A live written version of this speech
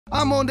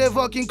I'm on that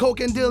fucking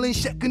coke and dealing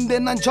shit. 근데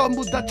난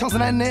전부 다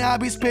청산했네. I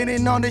be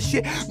spinning on the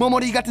shit.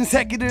 머머리 같은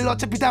새끼들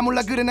어차피 다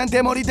몰라. 그래 난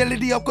대머리 될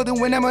일이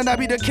없거든. 왜냐면 I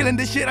be the killing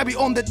the shit. I be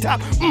on the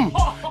top.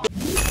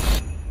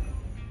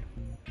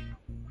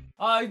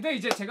 근데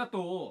이제 제가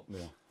또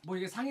뭐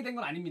이게 상의된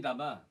건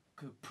아닙니다만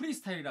그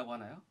프리스타일이라고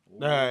하나요?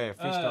 네,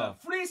 프리스타일.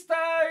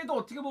 프리스타일도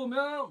어떻게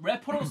보면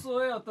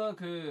래퍼로서의 어떤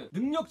그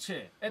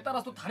능력치에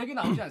따라서 또 다르게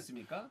나오지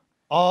않습니까?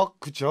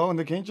 그쵸.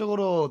 근데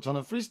개인적으로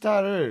저는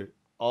프리스타일을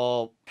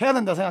해야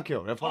된다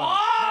생각해요. 래퍼는.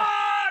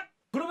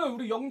 그러면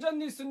우리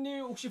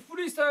영잔디스님 혹시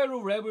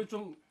프리스타일로 랩을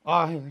좀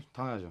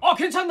당연하죠.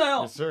 괜찮나요?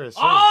 Yes, sir. Yes,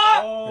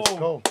 sir. Let's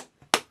go.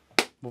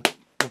 뭐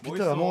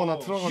비트 아무거나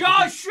틀어가지고.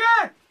 야, 쉣!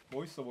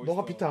 멋있어.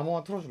 너가 비트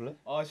아무거나 틀어줄래?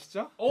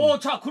 진짜?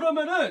 자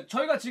그러면은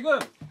저희가 지금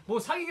뭐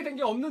사귀게 된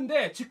게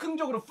없는데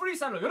즉흥적으로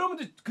프리스타일로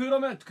여러분들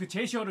그러면 그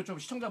제시어를 좀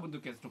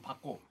시청자분들께서 좀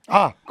받고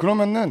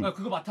그러면은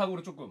그거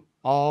바탕으로 조금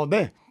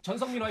네.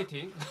 전성민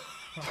화이팅.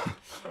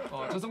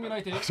 전성민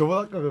화이팅.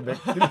 저번 아까 그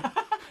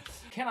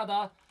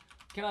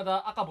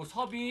캐나다 아까 뭐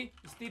서비,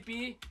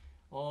 스티피,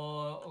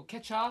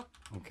 케찹,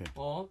 오케이.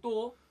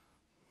 또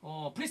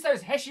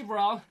프리스타일에서 해시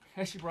브라운,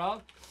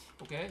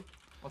 오케이.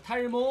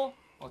 탈모,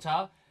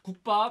 자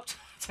국밥,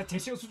 자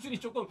제시어 수준이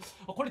조금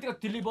퀄리티가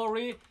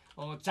딜리버리,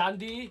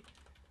 잔디,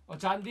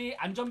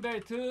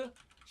 안전벨트,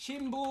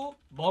 신부,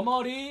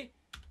 머머리,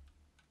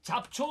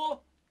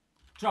 잡초,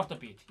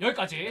 드랍더비트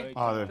여기까지. 네.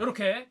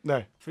 이렇게.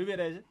 네.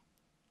 주의베레즈?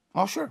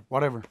 Sure.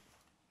 Whatever.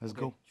 Let's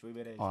go.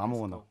 주의베레즈.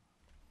 아무거나.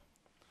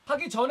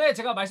 하기 전에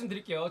제가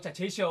말씀드릴게요. 자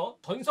제시어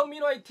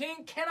전성민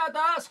화이팅,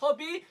 캐나다,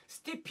 서비,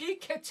 스티피,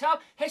 케찹,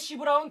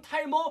 해시브라운,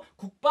 탈모,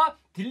 국밥,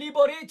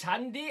 딜리버리,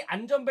 잔디,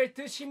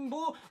 안전벨트,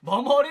 신부,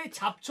 머머리,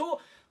 잡초,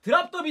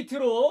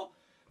 드랍더비트로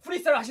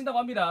프리스타일 하신다고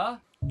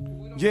합니다.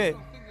 Yeah.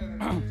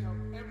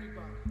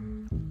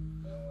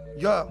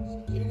 Yeah.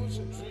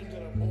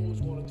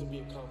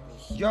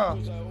 Yeah.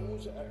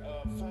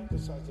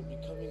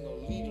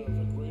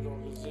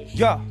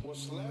 Yeah.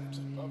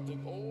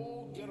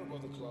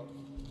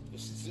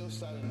 Still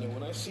standing there.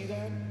 When I see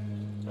that,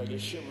 I get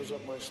shivers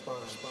up my spine.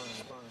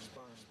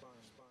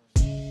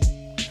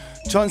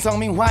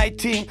 전성민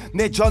화이팅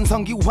내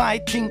전성기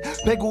화이팅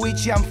배고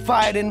있지 I'm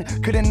fighting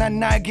그래 난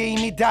날개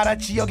이미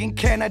달았지 여긴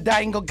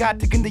캐나다인 것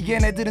같아 근데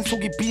얘네들은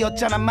속이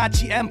비었잖아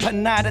마치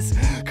empanadas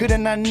그래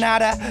난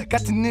나라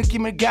같은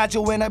느낌을 가져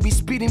When I be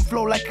speeding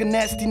flow like a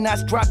nasty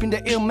knots dropping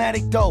the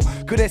illmatic though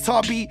그래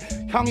서비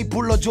형이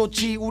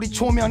불러줬지 우리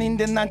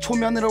초면인데 난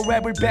초면으로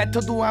랩을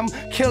뱉어도 I'm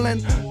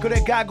killing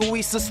그래 가고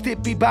있어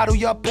스티피 바로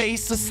옆에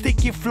있어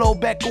sticky flow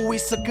뱉고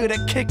있어 그래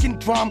kicking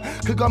drum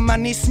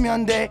그것만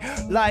있으면 돼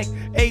like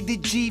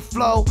ADG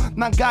flow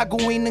난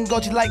가고 있는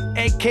거지 like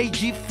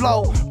AKG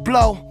flow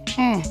blow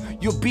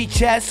you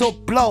bitch ass so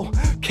blow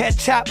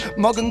ketchup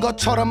먹은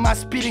것처럼 my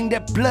spitting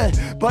that blood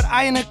but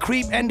I ain't a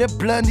creep and the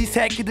blood 이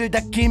새끼들 다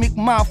gimmick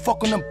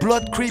motherfucker는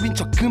blood creep인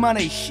척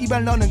그만해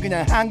씨발 너는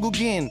그냥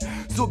한국인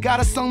So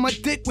gotta suck my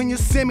dick when you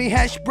see me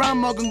hash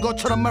brown 먹은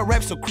것처럼 my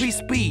rap so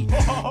crispy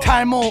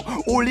탈모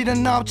올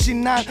일은 없지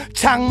난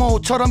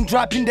장모처럼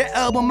드랍인 내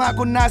앨범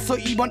하고 나서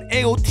이번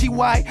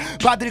AOTY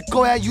받을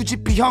거야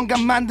UGP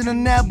현감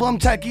만드는 앨범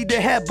잘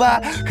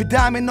기대해봐 그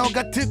다음에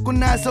너가 듣고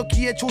나서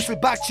귀에 촛을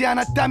박지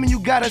않았다면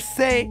you gotta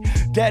say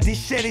that this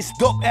shit is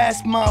dope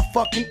ass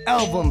motherfucking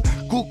album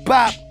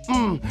국밥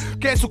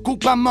계속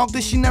국밥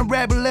먹듯이 난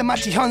랩을 내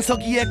마치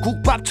현석이의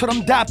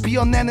국밥처럼 다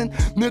비워내는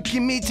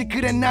느낌이지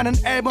그래 나는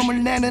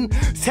앨범을 내는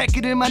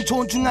새끼들만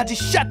존중하지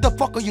Shut the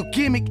fuck up you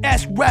gimmick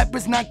ass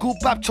rappers 난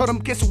국밥처럼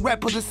계속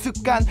래퍼들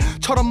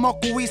습관처럼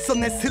먹고 있어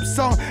내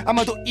습성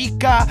아마도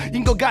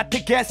이가인 것 같아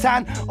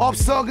계산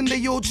없어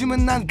근데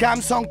요즘은 난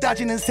감성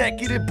따지는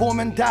새끼들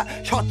보면 다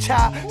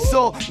혀차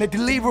So 내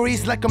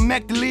delivery's like a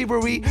Mac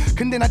delivery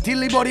근데 나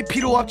딜리버리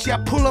필요 없지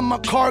I pull up my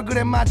car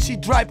그래 마치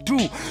drive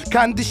through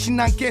간 듯이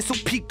난 계속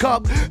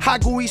픽업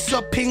하고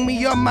있어 pick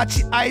me up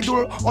마치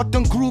아이돌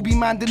어떤 그룹이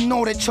만든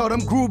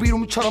노래처럼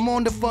그루비룸처럼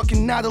on the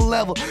fucking another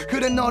level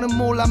그래 너는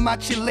몰라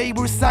마치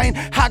레이블 사인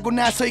하고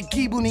나서의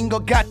기분인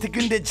것 같아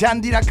근데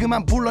잔디라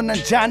그만 불러 난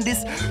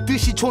잔디스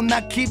뜻이 존나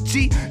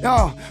깊지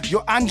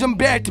요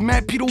안전벨트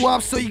맬 필요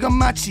없어 이건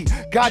마치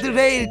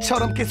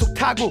가드레일처럼 계속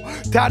타고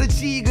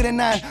다르지 그래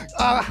난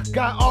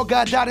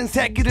어가 다른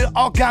새끼들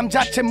어감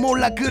자체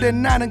몰라 그래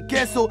나는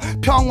계속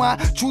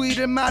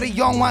평화주의를 말해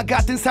영화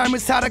같은 삶을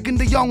살아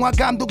근데 영화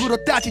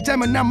감독으로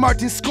따지자면 난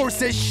마틴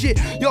스콜세시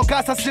요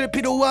가사 쓸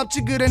필요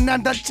없지 그래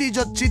난 다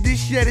찢었지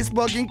This shit is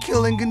fucking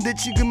killing 근데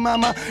지금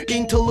아마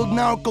인터룩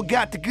나올 것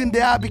같아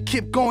근데 I be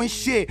keep going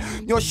shit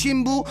요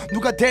신부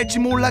누가 될지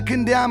몰라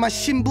근데 아마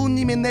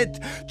신부님의 내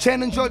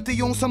죄는 절대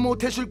용서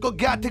못 해줄 것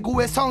같아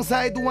고해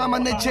성사에도 아마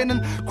내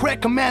죄는 crack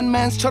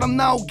commandments처럼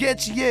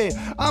나오겠지 yeah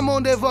I'm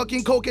on that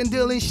fucking coke and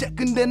dealing shit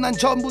근데 난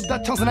전부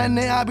다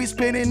청산했네 I be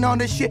spinning on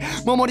that shit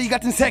머머리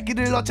같은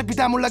새끼들 어차피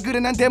다 몰라 그래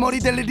난 대머리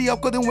될 일이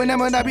없거든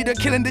왜냐면 I be the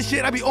killing defend the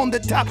shit I be on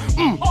the top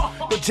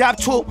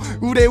잡초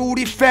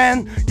우리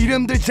팬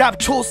이름들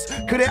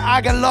잡초스 그래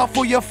I got love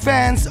for your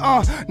fans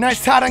날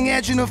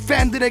사랑해주는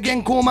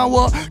팬들에겐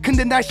고마워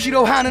근데 날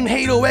싫어하는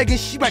헤이터에겐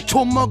씨발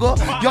촌먹어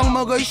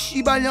욕먹어 이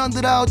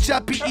씨발년들아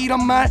어차피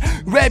이런 말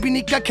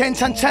랩이니까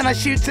괜찮잖아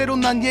실제로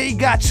난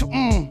예의같이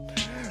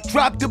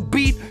Drop the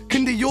beat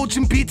근데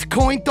요즘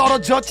비트코인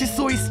떨어졌지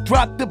so it's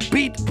drop the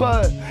beat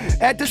but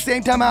at the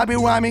same time I be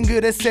rhyming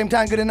good at the same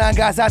time 그래 난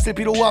가사 쓸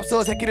필요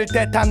없어 새끼를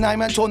때탐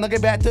나이만 존나게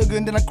뱉어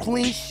근데 난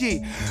clean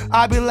shit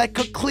I be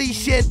like a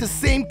cliche at the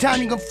same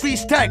time 이건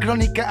freestyle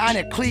그러니까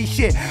아니야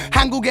cliche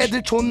한국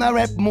애들 존나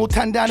랩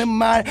못한다는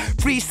말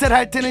freestyle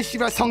할 때는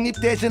씨발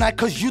성립되잖아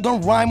cause you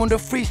don't rhyme on the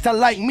freestyle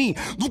like me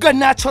누가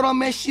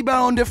나처럼 해 씨발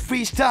on the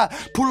freestyle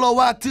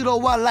불러와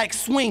들어와 like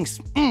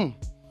swings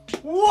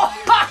우와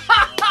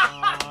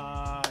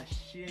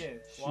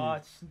쉣.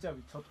 와 진짜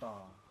미쳤다.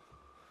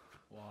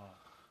 와.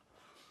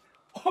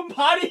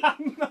 말이 안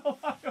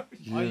나와요.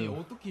 아니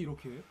어떻게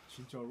이렇게 해?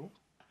 진짜로?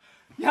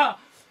 야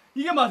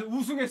이게 맞아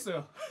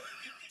우승했어요.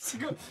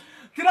 지금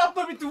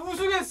드랍더비트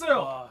우승했어요.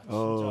 와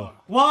진짜.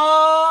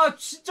 와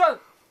진짜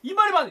이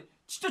말이 맞.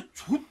 진짜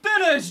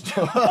좆대네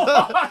진짜.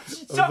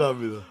 진짜.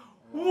 감사합니다.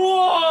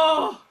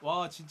 우와.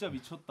 와 진짜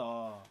미쳤다.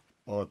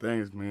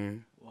 thanks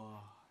man.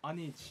 와.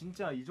 아니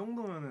진짜 이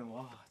정도면은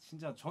와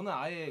진짜 저는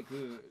아예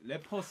그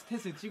래퍼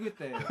스탯을 찍을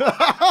때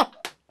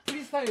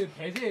프리스타일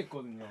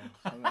배제했거든요.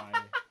 저는 아예.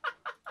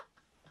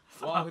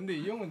 와 근데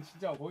이 형은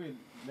진짜 거의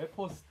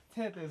래퍼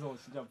스탯에서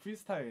진짜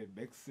프리스타일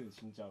맥스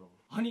진짜로.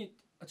 아니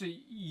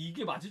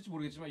이게 맞을지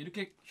모르겠지만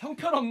이렇게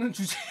형편없는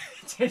주제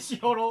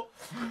제시어로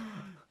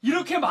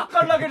이렇게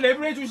맛깔나게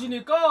랩을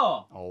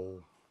해주시니까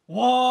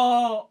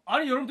와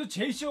아니 여러분들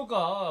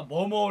제시어가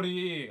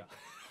머머리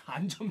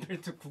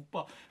안전벨트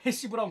국밥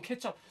해시브라운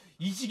케찹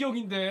이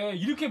지경인데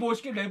이렇게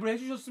멋있게 랩을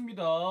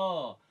해주셨습니다.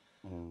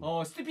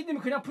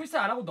 스티피님은 그냥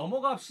프리스타일 안 하고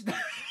넘어갑시다.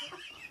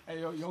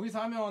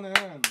 여기서 하면은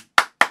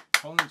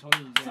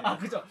저는 이제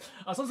그죠.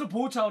 선수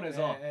보호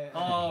차원에서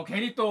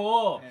괜히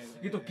또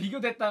이게 또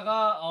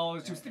비교됐다가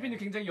지금 스티피님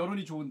굉장히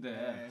여론이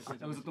좋은데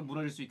여기서 또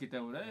무너질 수 있기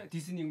때문에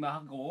디스닝만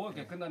하고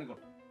이렇게 끝나는 거.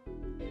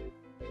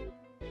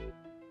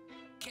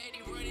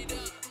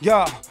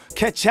 야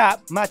케찹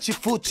마치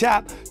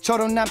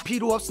푸찹처럼 난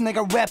필요 없어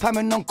내가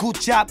랩하면 넌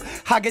굿잡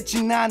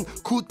하겠지 난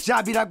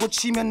굿잡이라고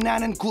치면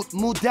나는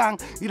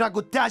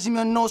굿무당이라고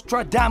따지면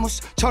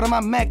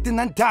노스트라다무스처럼만 맥든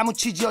난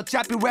다무치지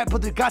어차피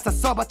래퍼들 가사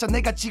써봤자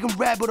내가 지금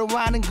랩으로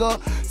하는 거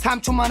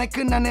 3초 만에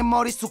끝나 내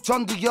머릿속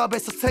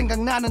전두엽에서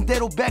생각나는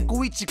대로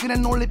뱉고 있지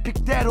그냥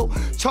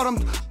올림픽대로처럼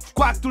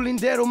꽉 뚫린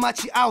대로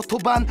마치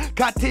아우토반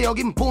같아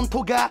여긴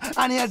본토가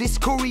아니야 this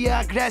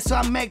Korea 그래서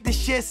I make this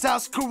shit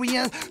South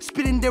Korean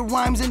spitting the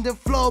rhymes in the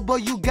flow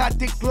but you got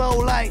the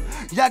glow like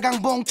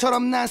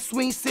야광봉처럼 난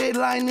swing set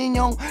line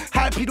인용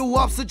할 필요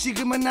없어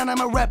지금은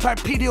하나만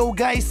랩할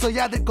필요가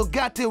있어야 될 것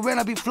같아 when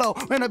I be flow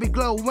when I be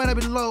glow when I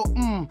be low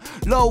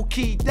low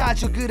key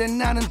따져 그래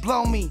나는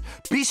blow me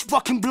bitch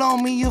fucking blow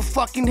me you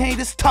fucking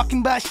haters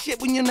talking about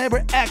shit when you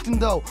never acting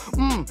though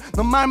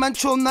너 말만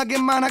존나게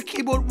많아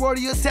keyboard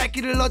warrior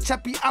새끼를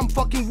어차피 I'm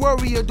fucking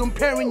warrior 돈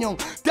페리뇽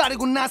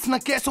따르고 나서 난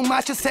계속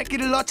마셔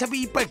새끼를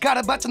어차피 이빨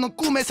갈아봤자 넌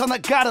꿈에서 나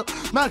가려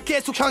난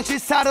계속 현실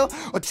살아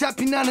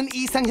어차피 나는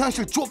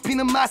이상현실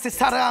좁히는 맛에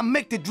살아 I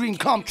make the dream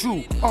come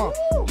true